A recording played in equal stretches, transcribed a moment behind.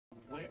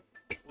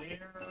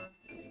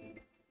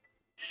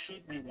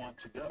should we want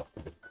to go,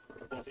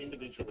 both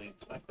individually and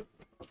collectively?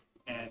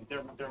 And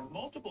there are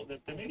multiple,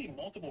 there may be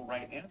multiple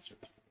right answers.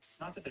 It's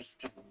not that there's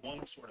just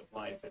one sort of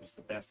life that is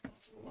the best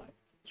possible life.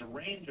 There's a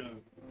range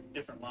of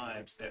different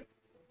lives that,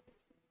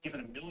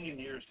 given 1,000,000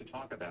 years to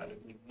talk about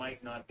it, we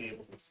might not be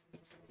able to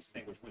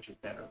distinguish which is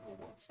better or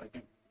worse.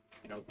 Like,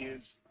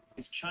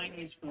 is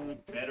Chinese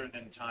food better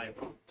than Thai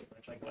food?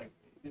 Right? Like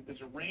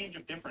there's a range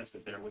of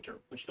differences there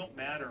which don't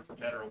matter for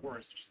better or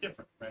worse. It's just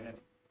different, right?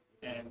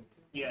 And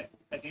yet,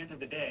 at the end of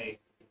the day,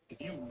 if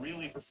you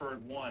really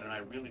preferred one and I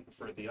really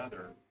preferred the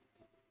other,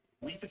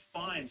 we could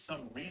find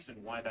some reason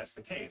why that's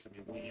the case. I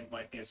mean, you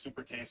might be a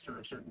super taster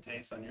of certain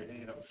tastes on your,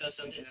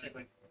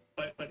 genetically.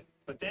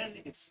 But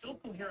then it's still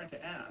coherent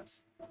to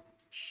ask: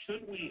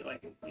 should we,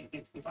 like,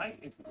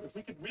 if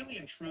we could really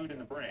intrude in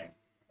the brain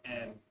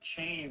and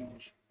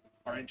change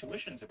our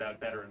intuitions about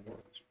better and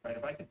worse, right?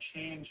 If I could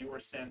change your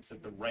sense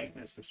of the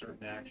rightness of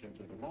certain actions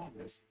or the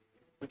wrongness,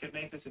 we could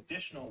make this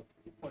additional.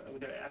 We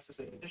could ask this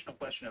additional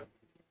question of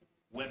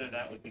whether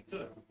that would be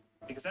good,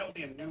 because that would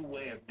be a new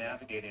way of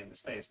navigating the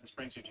space. This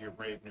brings you to your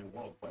Brave New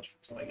World question.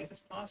 So, like, if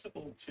it's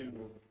possible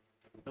to,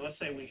 let's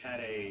say we had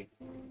a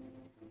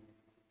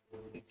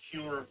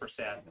cure for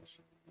sadness,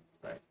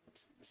 right?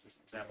 This is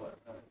an example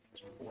I've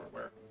used before,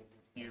 where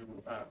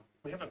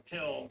we have a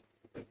pill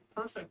that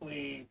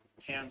perfectly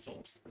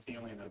cancels the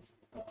feeling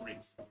of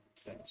grief.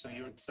 So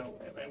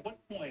at what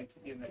point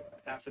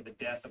after the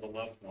death of a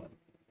loved one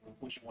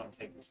would you want to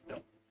take this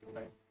pill?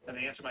 Right? And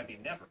the answer might be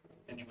never,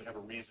 and you would have a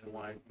reason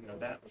why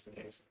that was the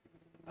case.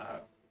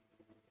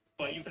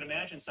 But you can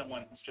imagine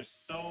someone who's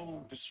just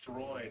so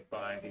destroyed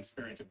by the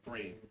experience of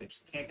grief, they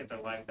just can't get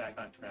their life back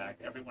on track.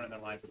 Everyone in their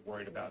life is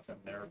worried about them.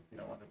 They're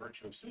on the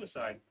verge of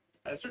suicide.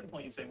 At a certain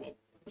point, you say, well,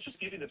 let's just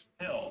give you this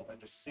pill and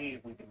just see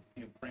if we can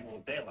bring a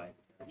little daylight,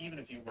 even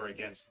if you were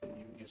against the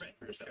use it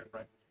for yourself,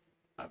 right?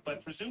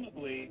 But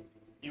presumably,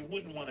 you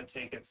wouldn't want to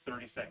take it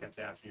 30 seconds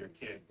after your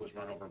kid was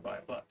run over by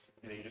a bus.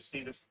 You just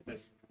see this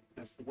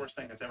the worst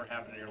thing that's ever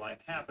happened in your life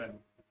happen,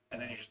 and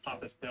then you just pop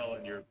this pill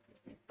and you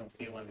don't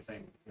feel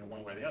anything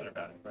one way or the other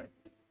about it, right?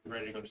 You're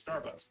ready to go to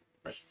Starbucks,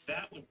 right?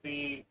 That would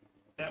be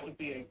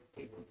a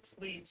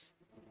complete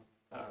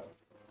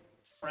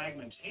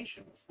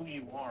fragmentation of who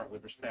you are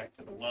with respect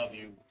to the love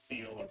you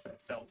feel or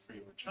felt for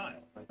your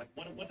child. Like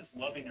what does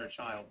loving your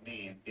child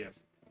mean if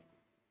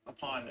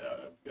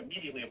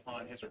immediately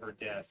upon his or her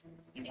death,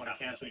 you want to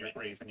cancel your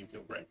grief and you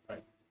feel great,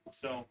 right?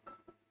 So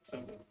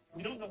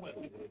we don't know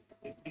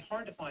it'd be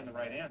hard to find the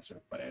right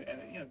answer, but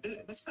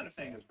this kind of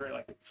thing is very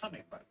likely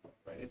coming, by the way,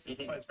 right?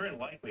 It's very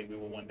likely we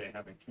will one day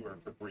have a cure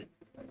for grief,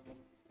 right?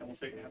 And we'll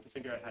have to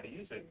figure out how to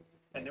use it,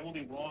 and there will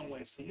be wrong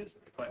ways to use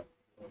it. But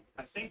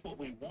I think what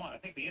we want, I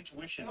think the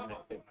intuition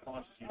that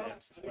causes you to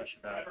ask this question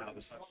about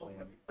Aldous Huxley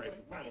and Brave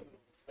New World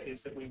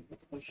is that we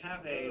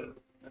have a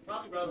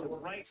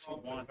right to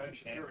want to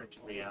be anchored to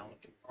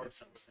reality in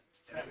some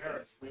sense. And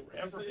if we were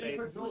ever faced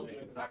with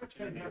an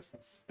opportunity of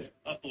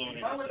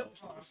uploading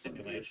ourselves to a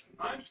simulation,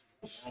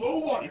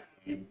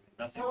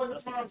 nothing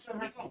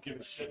don't give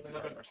a shit.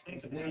 Our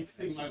states of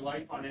happiness are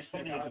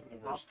totally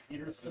divorced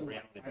from the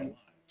reality of our lives.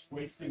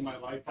 Wasting my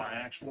life our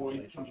actual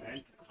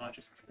relationship,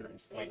 conscious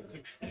experience of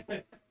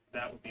others.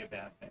 That would be a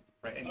bad thing,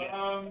 right? And yet,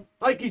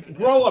 like, he's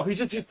grow up. He's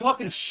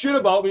talking shit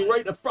about me,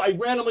 right? I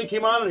randomly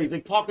came on and he's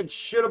like talking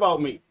shit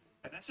about me.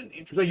 And that's an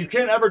interesting. He's like, you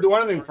can't ever do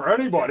anything for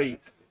anybody.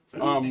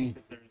 Our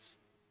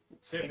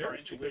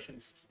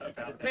intuitions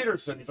about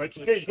Peterson, he's like,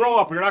 you can't grow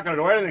up. You're not gonna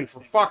do anything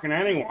for fucking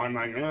anyone.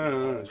 Like,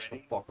 shut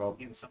the fuck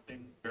up. In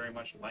something very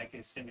much like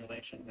a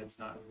simulation that's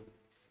not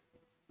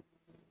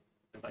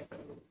like that.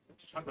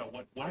 To talk about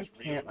what is real.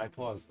 Why can't I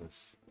pause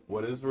this?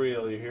 What is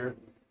real? You hear?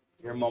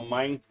 You're my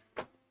mind.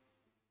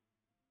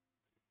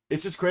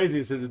 It's just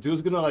crazy. So the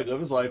dude's gonna like live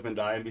his life and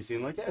die and be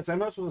seen like, yeah, Sam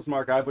Huss was a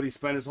smart guy, but he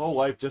spent his whole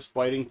life just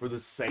fighting for the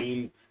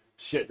same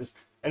shit.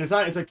 And it's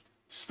like,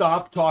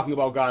 stop talking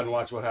about God and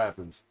watch what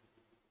happens.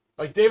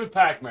 Like David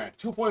Pacman,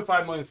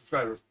 2.5 million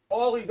subscribers.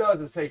 All he does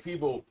is take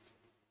people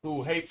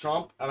who hate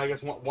Trump and I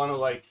guess want to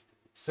like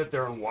sit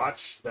there and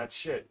watch that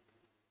shit.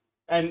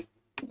 And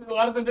a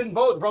lot of them didn't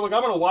vote. They're probably like,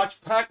 I'm gonna watch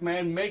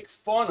Pac-Man make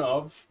fun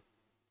of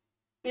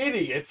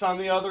idiots on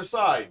the other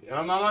side, and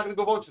I'm not gonna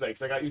go vote today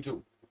because I got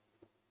YouTube.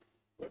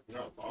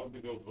 No, I'll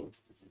go vote.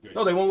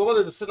 No, they won't go vote.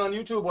 They're just sitting on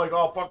YouTube like,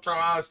 oh fuck,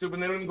 stupid.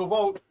 They don't even go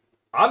vote.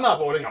 I'm not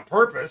voting on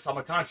purpose. I'm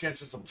a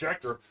conscientious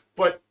objector,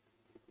 but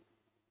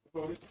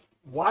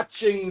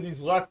watching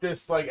these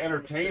leftist like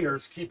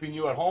entertainers keeping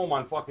you at home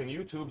on fucking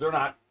YouTube, they're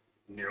not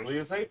nearly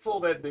as hateful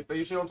that they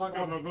usually don't talk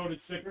about. I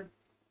voted sticker.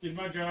 Did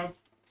my job.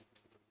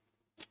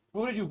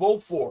 Who did you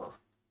vote for?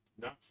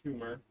 Not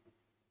Schumer.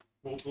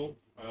 Hochul.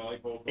 I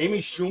like Hochul. Amy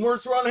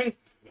Schumer's running?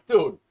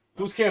 Dude,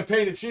 whose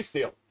campaign did she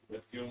steal?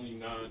 That's the only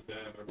non-Dem.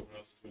 Everyone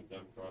else is with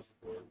them across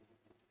the board.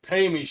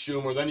 Pay me,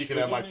 Schumer, then you can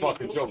have my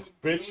fucking jokes,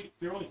 bitch.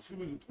 There are only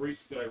two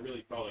races that I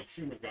really felt like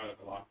Schumer's got it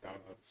locked down,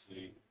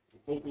 obviously.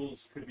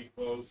 Hochul's could be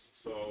close,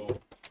 so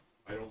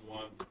I don't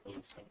want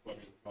some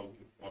fucking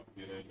Republican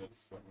propaganda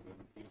that's fucking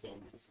its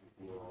own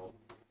disapproval.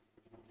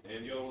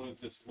 And the other one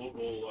is this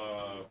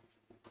local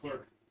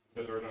clerk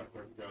or not,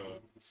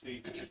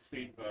 state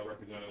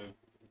representative,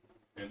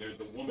 and there's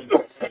the woman.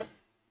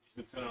 She's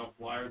been sending out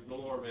flyers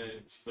galore,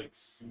 man. She's like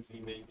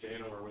Susie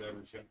Mangano or whatever.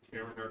 She got a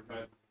Karen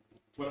haircut.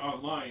 But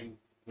online,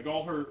 like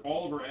all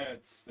of her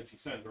ads that she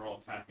sends are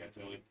all attack ads.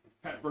 They're like,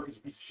 Pat Burke is a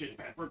piece of shit.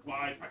 Pat Burke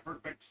lied. Pat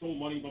Burke stole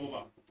money. Blah blah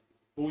blah.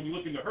 But when you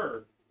look into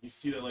her, you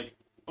see that like,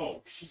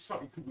 oh, she's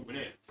fucking cuckoo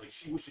bananas. Like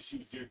she wishes she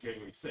was here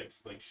January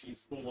 6th. Like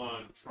she's full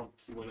on Trump,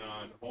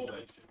 QAnon, all that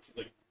shit. She's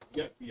like,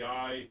 the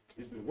FBI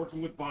has been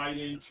working with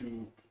Biden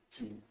to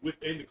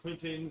within the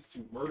Clintons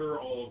to murder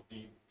all of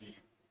the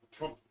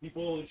Trump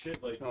people and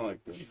shit. Like,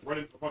 she's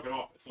running for fucking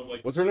office. So I'm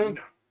like, what's her name?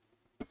 Nah.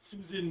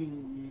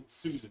 Susan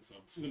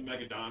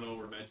Magadano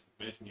or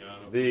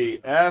Manganiano. The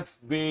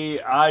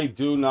FB, I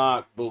do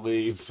not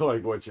believe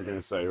like what you're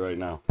gonna say right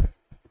now.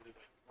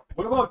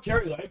 What about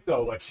Carrie Lake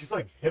though? Like she's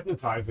like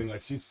hypnotizing.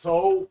 Like she's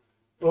so,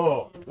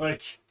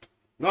 like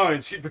no,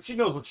 and but she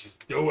knows what she's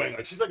doing.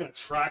 Like she's like an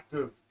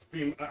attractive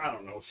female. I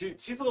don't know.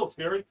 She's a little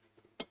scary.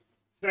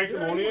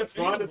 Sanctimonious,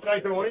 Rhonda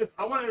Sanctimonious.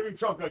 I want to interview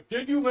Trump. Like,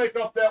 did you make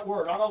up that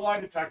word on a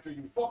lie detector?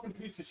 You fucking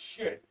piece of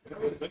shit. I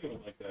don't think of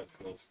it like that. It's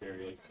a little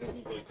scary.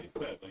 Like they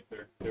said, like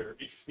they're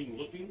interesting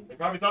looking. They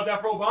probably thought that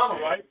for Obama,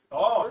 right?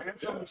 Oh,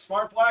 handsome,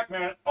 smart black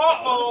man.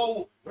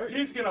 Right.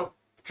 He's gonna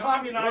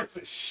communize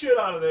the shit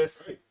out of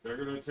this. Right. They're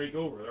gonna take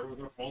over. Everyone's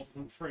gonna fall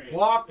from trains.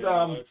 Block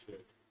them.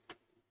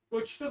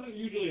 Which doesn't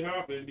usually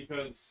happen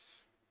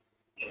because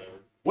whatever.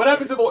 What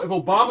happens if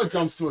Obama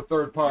jumps to a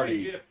third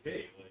party?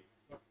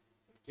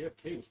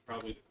 JFK was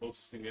probably the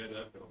closest thing we had to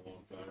that for a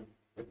long time.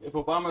 If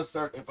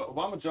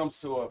Obama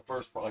jumps to a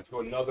first like to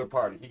another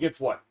party, he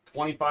gets what,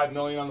 25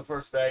 million on the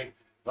first day.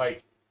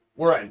 Like,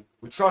 we're in.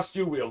 We trust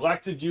you. We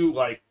elected you.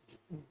 Like,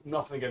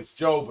 nothing against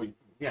Joe, but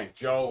you ain't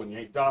Joe and you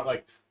ain't Don.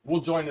 Like, we'll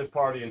join this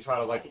party and try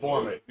to like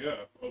form it. Yeah,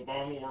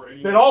 Obama or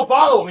any. They'd all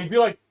follow him. He'd be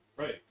like,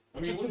 right. I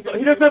mean,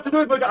 he doesn't have to do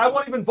it. But I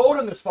won't even vote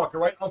on this fucker,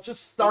 right? I'll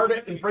just start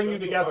it and bring you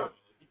together.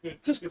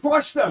 Just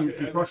crush them. You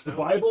can crush the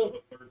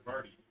Bible. Third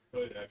party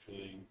could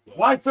actually.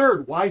 Why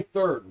third? Why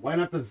third? Why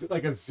not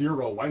like a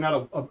zero? Why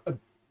not a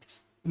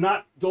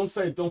not? Don't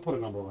put a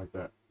number like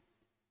that.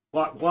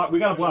 Block. We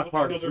gotta block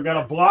parties. We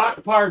gotta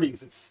block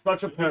parties. It's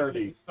such a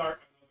parody.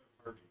 Start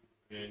another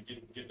party and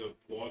get the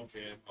log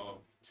jam of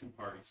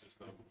two-party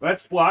system.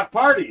 Let's block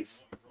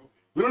parties.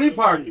 We don't need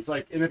parties.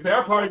 Like, and if they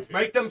are parties,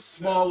 make them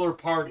smaller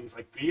parties.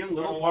 Like, be in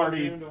little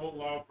parties. Don't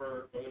allow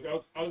for.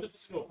 I was just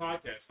listening to a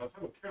podcast.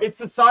 It's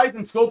the size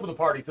and scope of the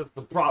parties that's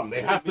the problem.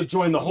 They have to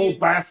join the whole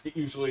basket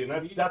usually,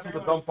 and that's what the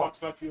dumb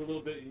fucks. About you a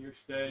little bit in your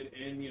stead,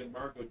 and me and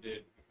Marco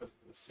did because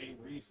for the same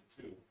reason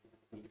too.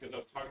 Because I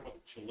was talking about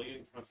the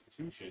Chilean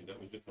Constitution that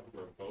was just up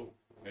for a vote,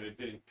 and it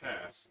didn't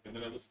pass. And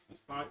then I listened to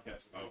this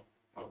podcast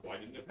about why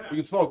didn't it pass. You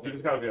can smoke. You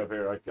just gotta be up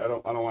here. Like, I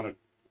don't want to.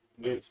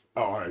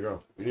 All right,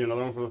 go. You need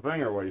another one for the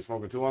thing, or what? You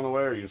smoking two on the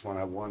way, or you just want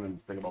to have one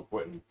and think about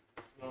quitting?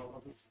 No,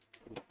 I'll just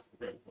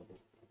grab a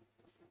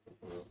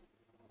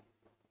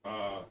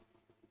couple.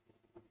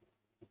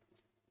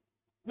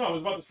 No, it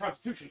was about this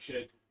Constitution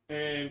shit,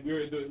 and we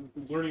were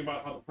learning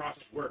about how the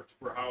process worked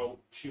for how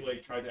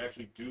Chile tried to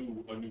actually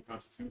do a new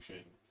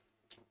constitution.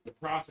 The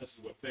process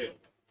is what failed,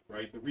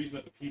 right? The reason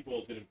that the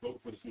people didn't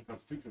vote for this new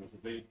constitution was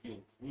because they didn't feel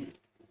included.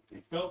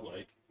 They felt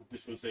like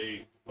this was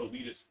a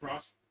elitist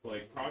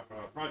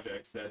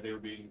project that they were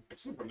being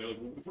excluded from. They're like,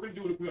 well, if we're going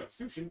to do a new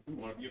constitution, we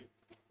want to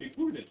be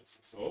included in this.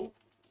 So,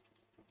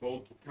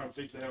 both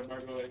conversations I had with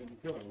Marco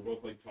and Killen were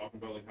both like talking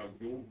about like how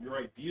your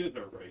ideas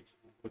are right,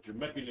 but your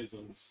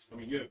mechanisms. I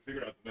mean, you haven't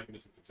figured out the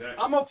mechanisms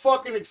exactly. I'm a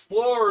fucking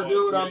explorer,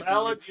 dude. I'm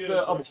Alex,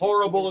 the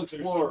horrible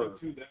explorer.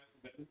 To that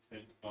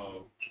intent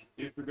of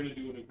if we're going to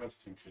do a new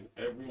constitution,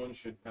 everyone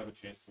should have a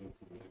chance to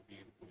include it.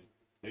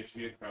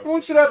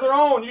 Everyone should have their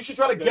own. You should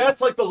try to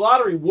guess like the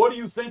lottery. What do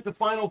you think the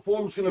final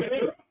form is going to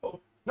be?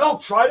 No,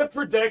 try to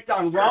predict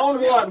on round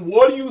one.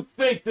 What do you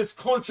think this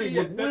country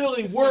would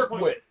really work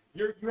with?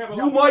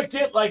 You might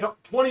get like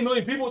 20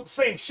 million people with the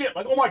same shit.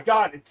 Like, oh my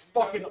god, it's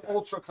fucking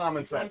ultra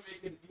common sense.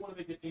 You want to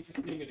make it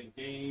interesting and a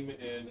game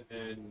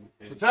and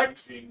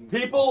protect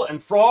people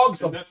and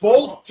frogs of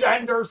both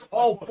genders,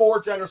 all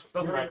four genders.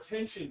 Your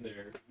intention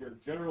there, your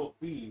general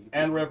theme,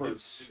 and rivers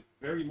is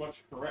very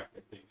much correct.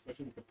 I think,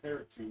 especially when you compare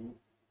it to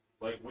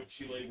like what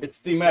Chile. It's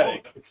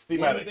thematic. It's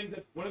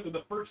thematic. One of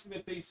the first thing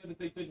that they said that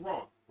they did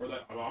wrong, or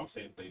that I'm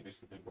saying that they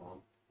basically did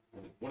wrong.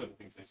 One of the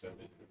things they said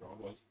they did wrong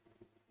was,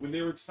 when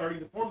they were starting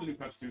to form the new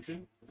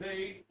constitution,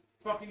 they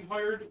fucking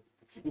hired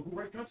people who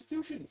write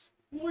constitutions,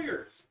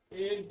 lawyers,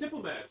 and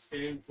diplomats,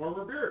 and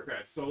former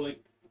bureaucrats. So,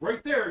 like,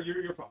 right there,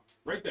 you're fucked.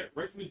 Right there,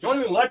 right from the jump.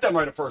 Don't even let them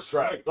write a first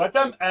draft. Right. Let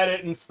them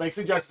edit and make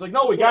suggestions. Like,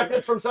 no, we got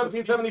this from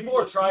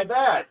 1774. Try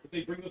that. But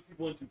they bring those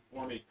people in to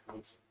form a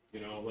council. You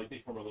know, like they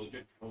form a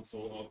legit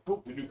council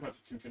of the new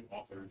constitution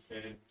authors,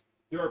 and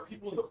there are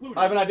people included.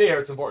 I have an idea here.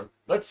 It's important.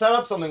 Let's set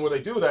up something where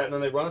they do that, and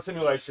then they run a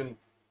simulation,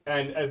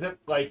 and as if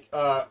like.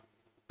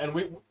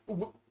 And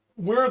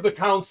we're the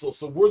council,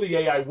 so we're the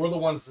AI. We're the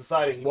ones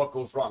deciding what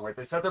goes wrong, right?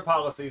 They set their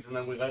policies, and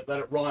then we let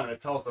it run, and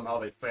it tells them how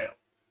they failed,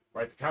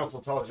 right? The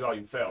council tells you how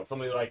you failed.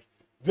 Somebody like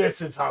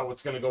this is how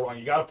it's going to go wrong.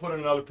 You got to put in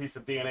another piece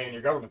of DNA in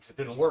your government because it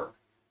didn't work,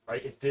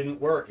 right? It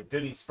didn't work. It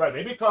didn't spread.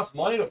 Maybe it costs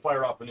money to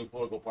fire off a new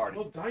political party.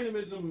 Well,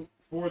 dynamism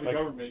for the Like,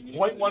 government.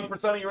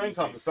 0.1% of your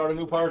income to start a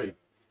new party.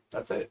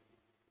 That's it.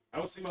 I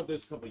was thinking about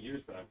this a couple of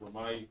years back, where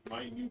my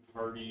new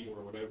party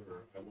or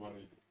whatever I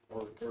wanted,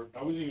 or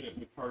I wasn't even a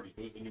new party.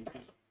 It was a new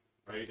ism,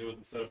 right? It was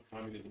instead of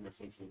communism or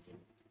socialism.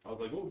 I was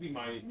like, what would be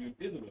my new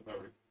ism if I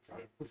were to try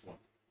to push one?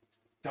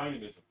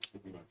 Dynamism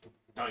would be my thing.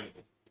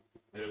 Dynamism.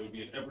 And it would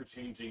be an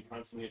ever-changing,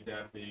 constantly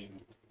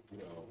adapting,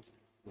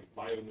 like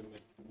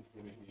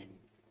biomimicking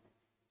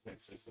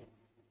type system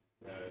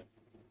that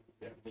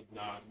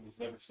was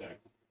never stagnant.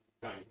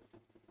 Dynamism.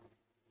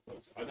 So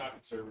it's not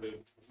conservative,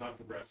 it's not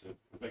progressive,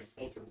 in fact, it's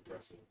ultra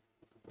progressive.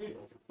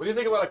 What do you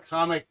think about a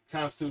comic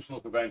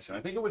constitutional convention?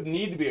 I think it would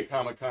need to be a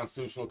comic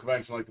constitutional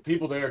convention. Like, the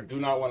people there do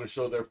not want to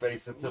show their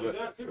faces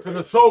to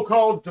the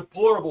so-called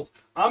deplorables.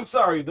 I'm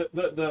sorry,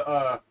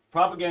 the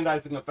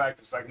propagandizing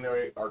effect of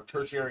secondary or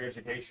tertiary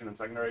education and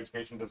secondary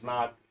education does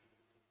not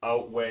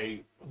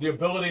outweigh the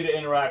ability to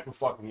interact with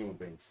fucking human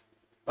beings.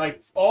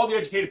 Like, all the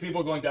educated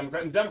people are going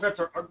Democrat, and Democrats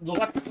are the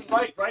left and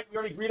right? We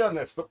already agreed on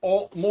this. But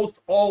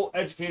all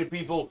educated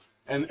people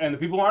and the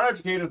people who aren't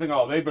educated think,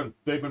 oh, they've been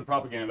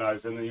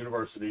propagandized in the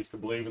universities to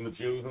believe in the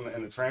Jews and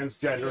the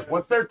transgenders.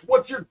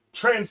 What's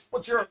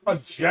your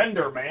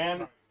agenda,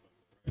 man?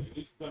 At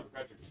least the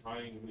Democrats are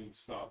trying new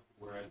stuff,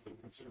 whereas the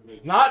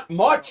conservatives... Not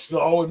much,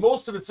 though, and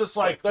most of it's just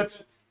like, they're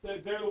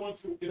the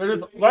ones who...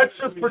 let's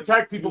just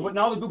protect people, but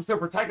now the groups they're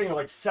protecting are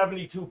like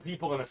 72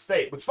 people in a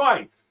state, which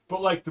fine.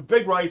 But like, the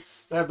big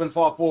rights have been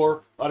fought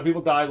for, a lot of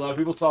people died, a lot of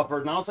people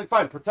suffered. Now it's like,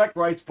 fine, protect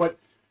rights, but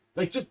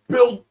like, just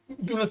build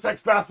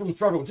unisex bathrooms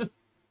for everyone. Just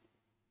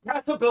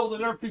pass a bill that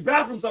there be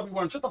bathrooms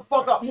everywhere and shut the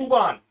fuck up, move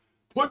on.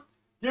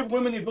 Give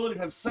women the ability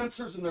to have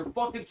sensors in their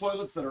fucking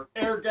toilets that are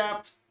air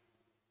gapped,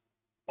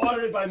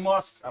 audited by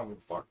Musk. I don't give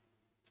a fuck.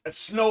 And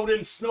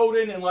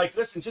Snowden, and like,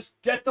 listen,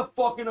 just get the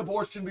fucking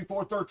abortion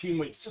before 13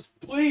 weeks. Just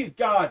please,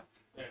 God,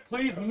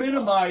 please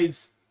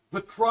minimize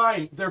the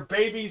crime. They're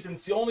babies, and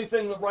it's the only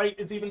thing the right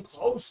is even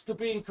close to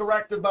being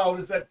correct about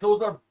is that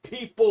those are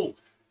people.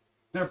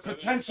 They're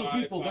potential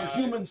people. They're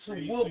humans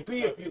who will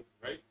be if you...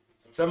 Right?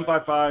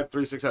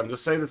 755-367.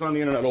 Just say this on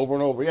the internet over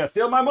and over. Yeah,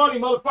 steal my money,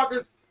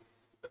 motherfuckers.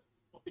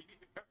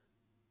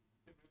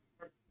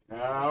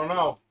 I don't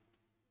know.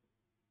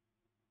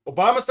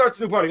 Obama starts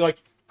a new party. Like,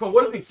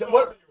 what does he say?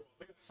 What?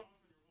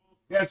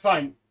 Yeah, it's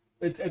fine.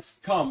 It's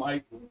come.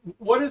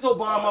 What is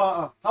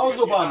Obama? How is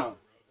Obama?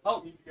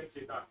 How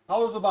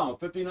old is Obama?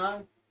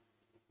 59?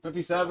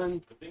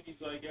 57? I think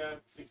he's like,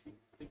 60.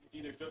 I think he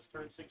either just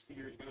turned 60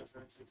 or he's going to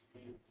turn 60.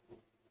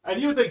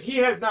 And you think he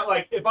has not,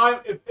 like,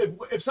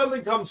 if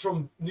something comes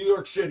from New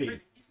York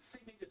City. He's the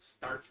same thing as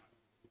Star Child.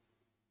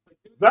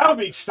 That would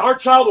be Star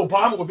Child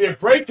Obama would be a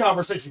great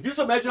conversation. Can you just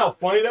imagine how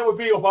funny that would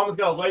be? Obama's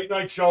got a late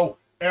night show.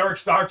 Eric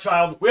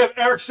Starchild. We have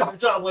Eric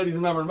Starchild, ladies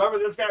and gentlemen. Remember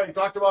this guy? They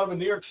talked about him in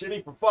New York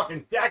City for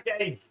fucking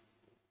decades.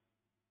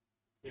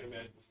 Can't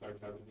imagine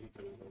Starchild.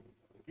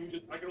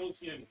 I can only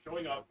see him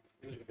showing up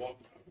and just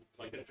walking out.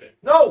 Like, that's it.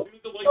 No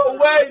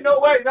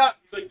way, not.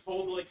 He's like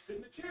told to like sit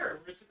in the chair.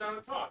 We're gonna sit down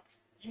and talk.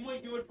 He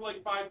might do it for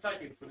like 5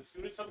 seconds, but as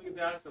soon as something is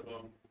asked of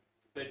him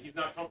that he's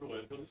not comfortable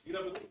with, he'll just get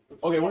up and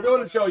leave. Okay, we're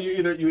going to show you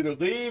either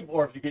leave,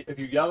 or if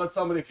you yell at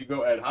somebody, if you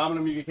go ad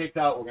hominem, you get kicked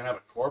out. We're gonna have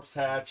a corpse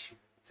hatch.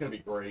 It's gonna be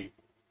great.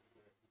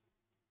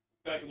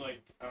 Back in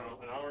like, I don't know,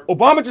 an hour.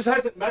 Obama just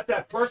hasn't met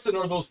that person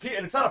or those people,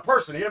 and it's not a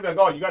person. He have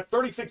you got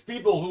 36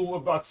 people who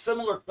have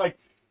similar, like,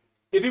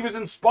 if he was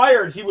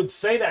inspired, he would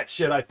say that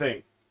shit, I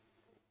think.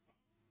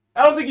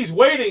 I don't think he's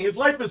waiting. His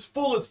life is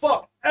full as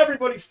fuck.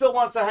 Everybody still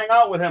wants to hang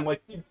out with him.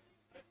 Like,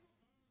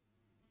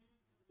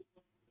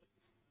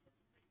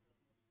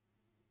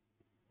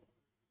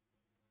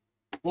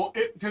 well,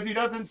 because he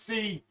doesn't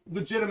see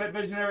legitimate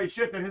visionary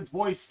shit that his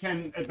voice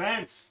can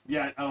advance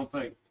yet, I don't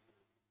think.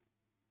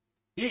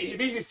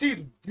 If he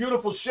sees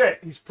beautiful shit,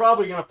 he's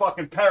probably going to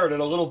fucking parrot it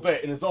a little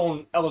bit in his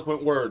own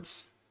eloquent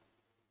words.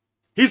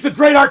 He's the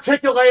great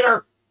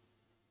articulator.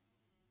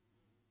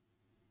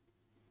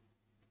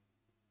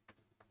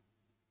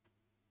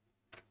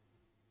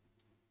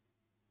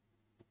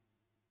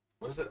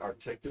 What is it?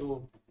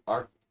 Articulate.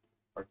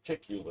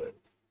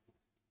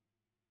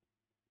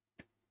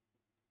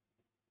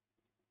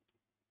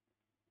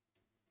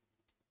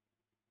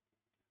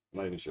 I'm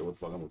not even sure what the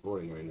fuck I'm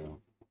recording right now.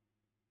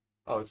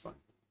 Oh, it's fine.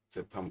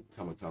 Except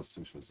common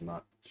constitution is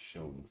not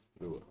shown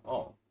through it.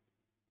 Oh.